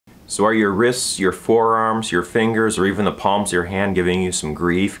So are your wrists, your forearms, your fingers, or even the palms of your hand giving you some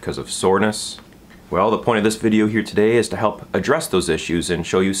grief because of soreness? Well, the point of this video here today is to help address those issues and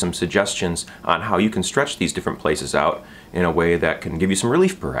show you some suggestions on how you can stretch these different places out in a way that can give you some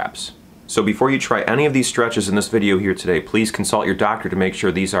relief perhaps. So before you try any of these stretches in this video here today, please consult your doctor to make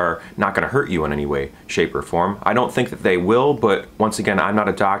sure these are not going to hurt you in any way, shape, or form. I don't think that they will, but once again, I'm not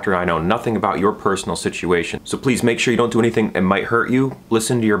a doctor. I know nothing about your personal situation. So please make sure you don't do anything that might hurt you.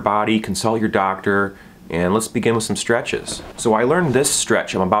 Listen to your body, consult your doctor, and let's begin with some stretches. So I learned this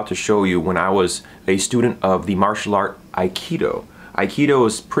stretch I'm about to show you when I was a student of the martial art Aikido. Aikido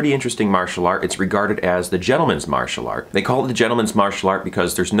is a pretty interesting martial art. It's regarded as the gentleman's martial art. They call it the gentleman's martial art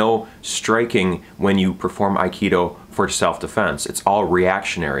because there's no striking when you perform Aikido for self-defense. It's all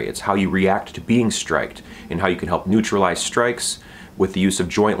reactionary. It's how you react to being striked and how you can help neutralize strikes with the use of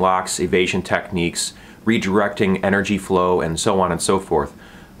joint locks, evasion techniques, redirecting energy flow, and so on and so forth.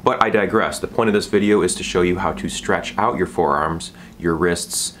 But I digress. The point of this video is to show you how to stretch out your forearms, your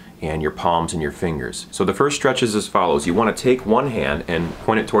wrists, and your palms and your fingers. So the first stretch is as follows. You want to take one hand and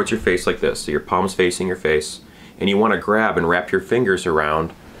point it towards your face like this. So your palm's facing your face. And you want to grab and wrap your fingers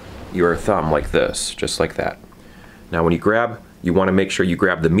around your thumb like this, just like that. Now when you grab, you want to make sure you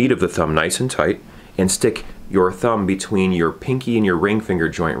grab the meat of the thumb nice and tight and stick your thumb between your pinky and your ring finger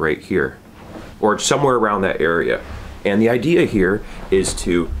joint right here, or somewhere around that area. And the idea here is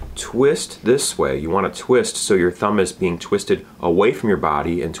to twist this way. You want to twist so your thumb is being twisted away from your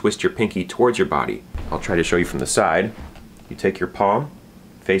body and twist your pinky towards your body. I'll try to show you from the side. You take your palm,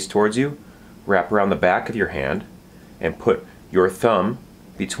 face towards you, wrap around the back of your hand, and put your thumb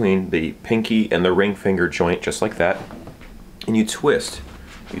between the pinky and the ring finger joint just like that. And you twist.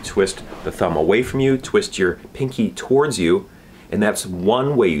 You twist the thumb away from you, twist your pinky towards you, and that's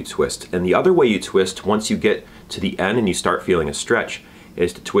one way you twist. And the other way you twist, once you get to the end and you start feeling a stretch,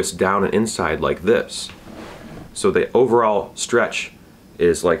 is to twist down and inside like this. So the overall stretch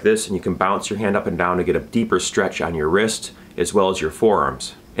is like this, and you can bounce your hand up and down to get a deeper stretch on your wrist as well as your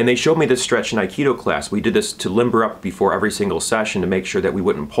forearms. And they showed me this stretch in Aikido class. We did this to limber up before every single session to make sure that we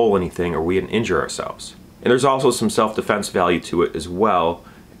wouldn't pull anything or we didn't injure ourselves. And there's also some self-defense value to it as well,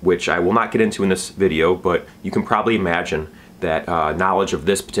 which I will not get into in this video, but you can probably imagine that knowledge of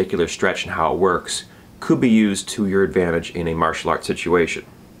this particular stretch and how it works could be used to your advantage in a martial arts situation.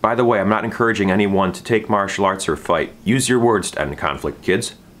 By the way, I'm not encouraging anyone to take martial arts or fight. Use your words to end conflict,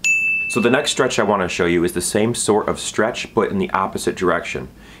 kids. So the next stretch I want to show you is the same sort of stretch, but in the opposite direction.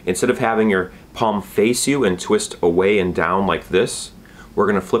 Instead of having your palm face you and twist away and down like this, we're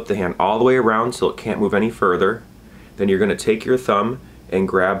going to flip the hand all the way around so it can't move any further. Then you're going to take your thumb and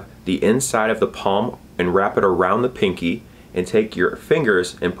grab the inside of the palm and wrap it around the pinky, and take your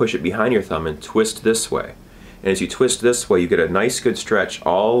fingers and push it behind your thumb and twist this way. And as you twist this way, you get a nice good stretch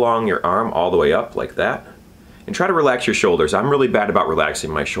all along your arm all the way up like that. And try to relax your shoulders. I'm really bad about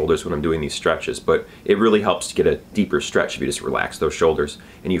relaxing my shoulders when I'm doing these stretches, but it really helps to get a deeper stretch if you just relax those shoulders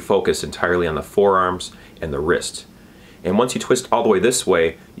and you focus entirely on the forearms and the wrist. And once you twist all the way this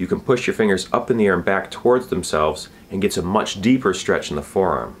way, you can push your fingers up in the air and back towards themselves and get a much deeper stretch in the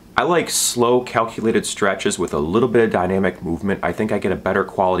forearm. I like slow, calculated stretches with a little bit of dynamic movement. I think I get a better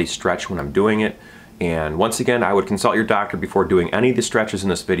quality stretch when I'm doing it. And once again, I would consult your doctor before doing any of the stretches in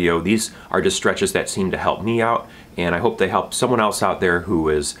this video. These are just stretches that seem to help me out, and I hope they help someone else out there who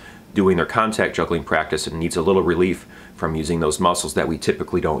is doing their contact juggling practice and needs a little relief from using those muscles that we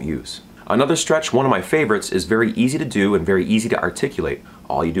typically don't use. Another stretch, one of my favorites, is very easy to do and very easy to articulate.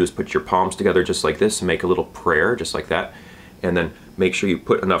 All you do is put your palms together just like this and make a little prayer just like that. And then make sure you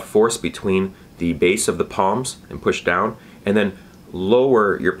put enough force between the base of the palms and push down, and then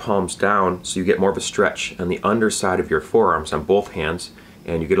lower your palms down so you get more of a stretch on the underside of your forearms on both hands,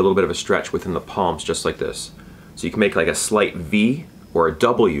 and you get a little bit of a stretch within the palms just like this. So you can make like a slight V or a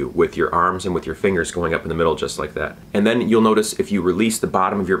W with your arms and with your fingers going up in the middle just like that. And then you'll notice if you release the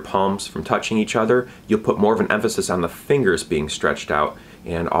bottom of your palms from touching each other, you'll put more of an emphasis on the fingers being stretched out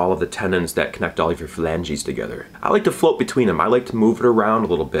and all of the tendons that connect all of your phalanges together. I like to float between them. I like to move it around a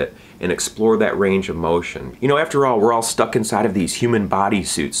little bit and explore that range of motion. You know, after all, we're all stuck inside of these human body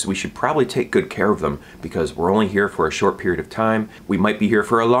suits. We should probably take good care of them because we're only here for a short period of time. We might be here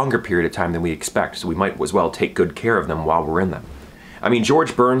for a longer period of time than we expect, so we might as well take good care of them while we're in them. I mean,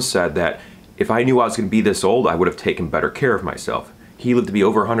 George Burns said that if I knew I was going to be this old, I would have taken better care of myself. He lived to be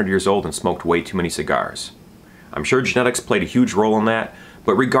over 100 years old and smoked way too many cigars. I'm sure genetics played a huge role in that,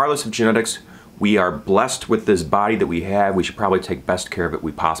 but regardless of genetics, we are blessed with this body that we have. We should probably take best care of it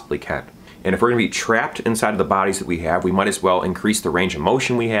we possibly can. And if we're going to be trapped inside of the bodies that we have, we might as well increase the range of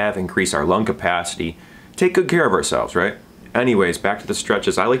motion we have, increase our lung capacity, take good care of ourselves, right? Anyways, back to the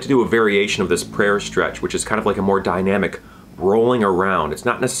stretches. I like to do a variation of this prayer stretch, which is kind of like a more dynamic rolling around. It's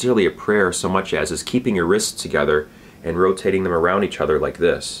not necessarily a prayer so much as is keeping your wrists together and rotating them around each other like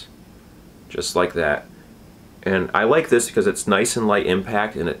this. Just like that. And I like this because it's nice and light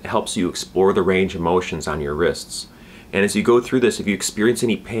impact, and it helps you explore the range of motions on your wrists. And as you go through this, if you experience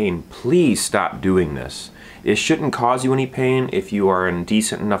any pain, please stop doing this. It shouldn't cause you any pain if you are in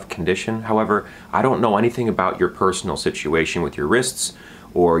decent enough condition. However, I don't know anything about your personal situation with your wrists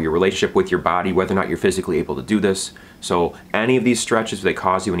or your relationship with your body, whether or not you're physically able to do this. So any of these stretches, if they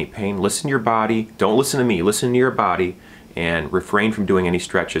cause you any pain, listen to your body. Don't listen to me, listen to your body, and refrain from doing any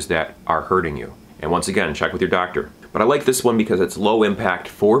stretches that are hurting you. And once again, check with your doctor. But I like this one because it's low impact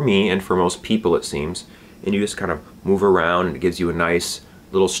for me and for most people, it seems. And you just kind of move around, and it gives you a nice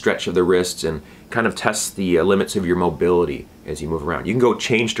little stretch of the wrists and kind of tests the limits of your mobility as you move around. You can go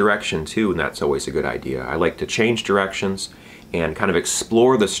change direction too, and that's always a good idea. I like to change directions and kind of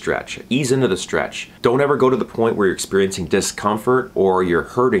explore the stretch, ease into the stretch. Don't ever go to the point where you're experiencing discomfort or you're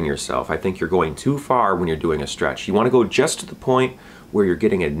hurting yourself. I think you're going too far when you're doing a stretch. You want to go just to the point where you're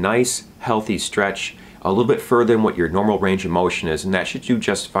getting a nice, healthy stretch, a little bit further than what your normal range of motion is, and that should do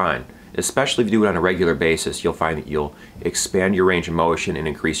just fine. Especially if you do it on a regular basis, you'll find that you'll expand your range of motion and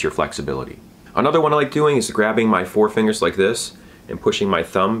increase your flexibility. Another one I like doing is grabbing my forefingers like this and pushing my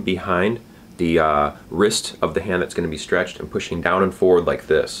thumb behind the wrist of the hand that's going to be stretched and pushing down and forward like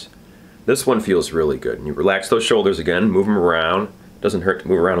this. This one feels really good. And you relax those shoulders again, move them around. It doesn't hurt to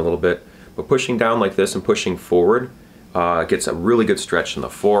move around a little bit. But pushing down like this and pushing forward gets a really good stretch in the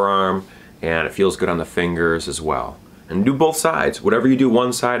forearm, and it feels good on the fingers as well. And do both sides. Whatever you do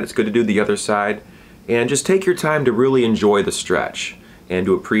one side, it's good to do the other side. And just take your time to really enjoy the stretch and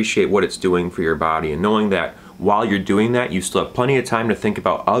to appreciate what it's doing for your body, and knowing that while you're doing that, you still have plenty of time to think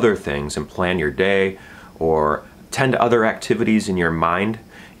about other things and plan your day or tend to other activities in your mind,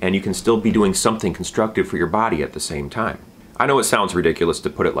 and you can still be doing something constructive for your body at the same time. I know it sounds ridiculous to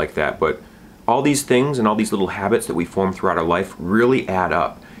put it like that, but all these things and all these little habits that we form throughout our life really add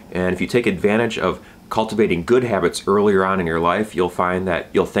up. And if you take advantage of cultivating good habits earlier on in your life, you'll find that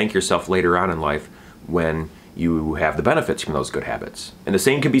you'll thank yourself later on in life when you have the benefits from those good habits. And the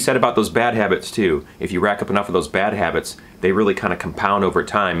same can be said about those bad habits too. If you rack up enough of those bad habits, they really kind of compound over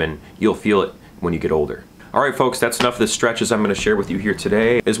time, and you'll feel it when you get older. Alright folks, that's enough of the stretches I'm going to share with you here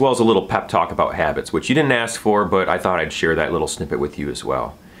today, as well as a little pep talk about habits, which you didn't ask for, but I thought I'd share that little snippet with you as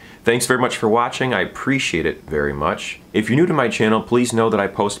well. Thanks very much for watching. I appreciate it very much. If you're new to my channel, please know that I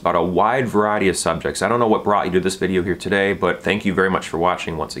post about a wide variety of subjects. I don't know what brought you to this video here today, but thank you very much for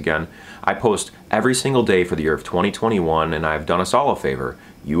watching once again. I post every single day for the year of 2021, and I've done us all a favor,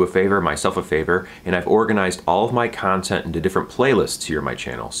 you a favor, myself a favor, and I've organized all of my content into different playlists here on my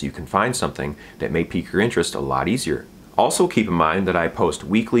channel, so you can find something that may pique your interest a lot easier. Also keep in mind that I post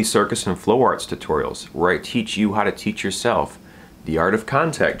weekly circus and flow arts tutorials where I teach you how to teach yourself the art of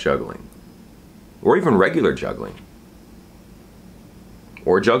contact juggling, or even regular juggling,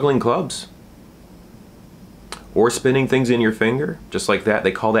 or juggling clubs, or spinning things in your finger, just like that.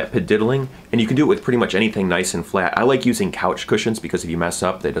 They call that pediddling, and you can do it with pretty much anything nice and flat. I like using couch cushions because if you mess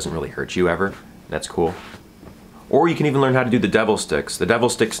up, that doesn't really hurt you ever. That's cool. Or you can even learn how to do the devil sticks. The devil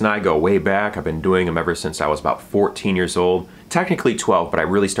sticks and I go way back. I've been doing them ever since I was about 14 years old. Technically 12, but I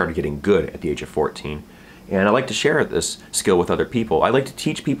really started getting good at the age of 14. And I like to share this skill with other people. I like to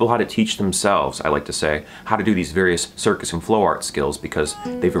teach people how to teach themselves, I like to say, how to do these various circus and flow art skills, because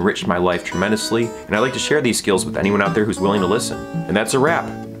they've enriched my life tremendously, and I like to share these skills with anyone out there who's willing to listen. And that's a wrap.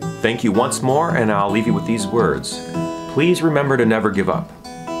 Thank you once more, and I'll leave you with these words. Please remember to never give up.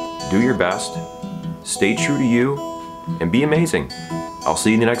 Do your best, stay true to you, and be amazing. I'll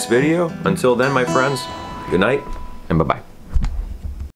see you in the next video. Until then, my friends, good night.